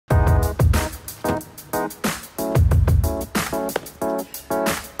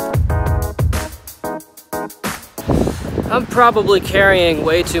I'm probably carrying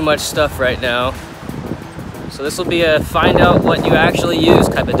way too much stuff right now. So this will be a find out what you actually use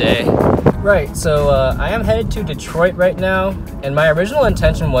type of day. Right, so I am headed to Detroit right now, and my original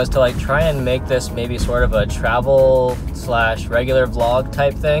intention was to like try and make this maybe sort of a travel / regular vlog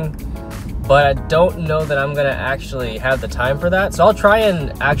type thing, but I don't know that I'm gonna actually have the time for that. So I'll try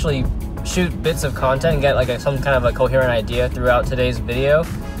and actually shoot bits of content and get like some kind of a coherent idea throughout today's video.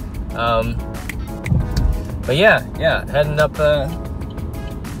 But yeah, heading up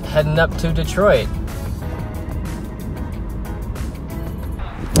to Detroit.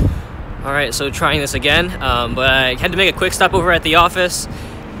 Alright, so trying this again, but I had to make a quick stop over at the office.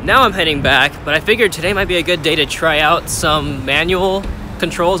 Now I'm heading back, but I figured today might be a good day to try out some manual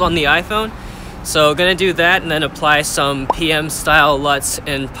controls on the iPhone. So gonna do that and then apply some PM style LUTs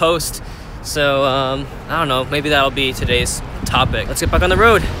in post. So I don't know, maybe that'll be today's topic. Let's get back on the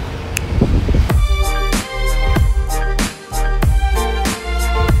road.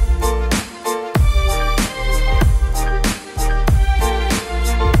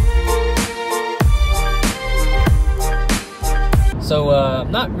 So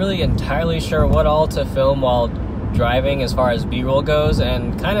I'm not really entirely sure what all to film while driving as far as B-roll goes,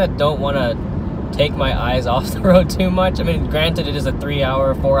 and kind of don't want to take my eyes off the road too much. I mean, granted it is a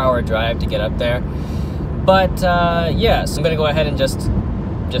 3-hour, 4-hour drive to get up there, but yeah, so I'm gonna go ahead and let's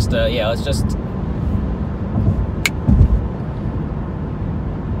just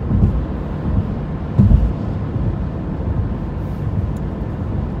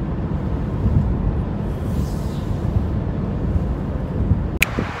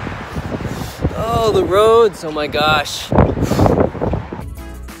oh, the roads, oh my gosh.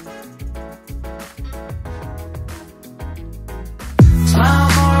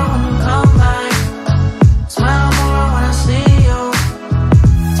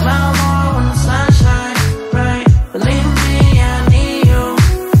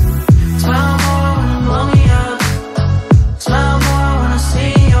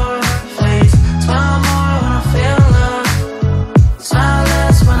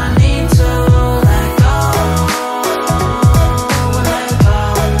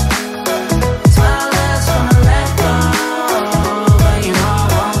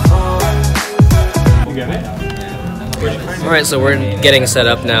 Alright, so we're getting set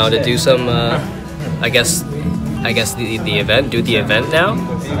up now to do some, I guess the event, do the event now.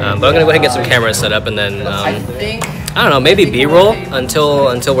 But I'm gonna go ahead and get some cameras set up and then, I don't know, maybe B-roll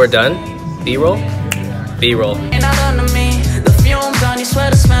until we're done. B-roll? B-roll. The fumes on your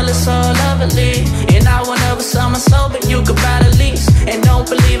sweater smell is so lovely. And I will never sell my soul, but you could buy the lease. And don't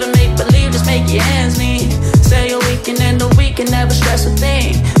believe in make believe, just make your ends meet. Say a weekend and a week and never stress a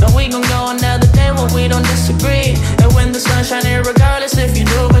thing. And we gon' go another day when we don't disagree. And when the sun's shining, regardless if you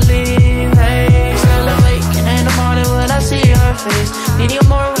do believe. Hey, still awake, and in the morning when I see your face. Need you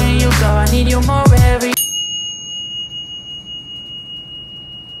more when you go, I need you more every.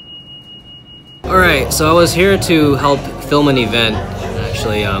 Alright, so I was here to help film an event,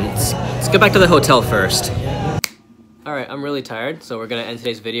 actually. Let's get back to the hotel first. Alright, I'm really tired, so we're gonna end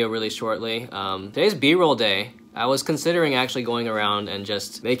today's video really shortly. Today's B-roll day. I was considering actually going around and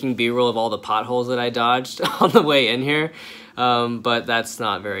just making B-roll of all the potholes that I dodged on the way in here, but that's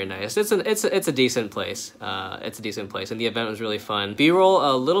not very nice. It's a decent place. It's a decent place, and the event was really fun. B-roll,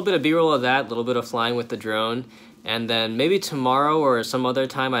 a little bit of B-roll of that, a little bit of flying with the drone, and then maybe tomorrow or some other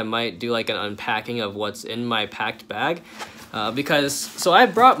time I might do like an unpacking of what's in my packed bag, so I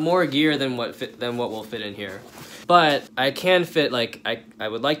brought more gear than what will fit in here. But I can fit, like, I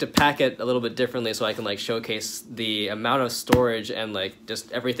would like to pack it a little bit differently so I can, like, showcase the amount of storage and, like,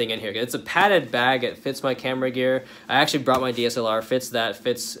 just everything in here. It's a padded bag. It fits my camera gear. I actually brought my DSLR.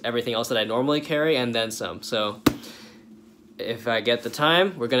 Fits everything else that I normally carry and then some. So if I get the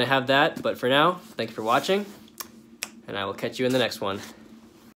time, we're going to have that. But for now, thank you for watching, and I will catch you in the next one.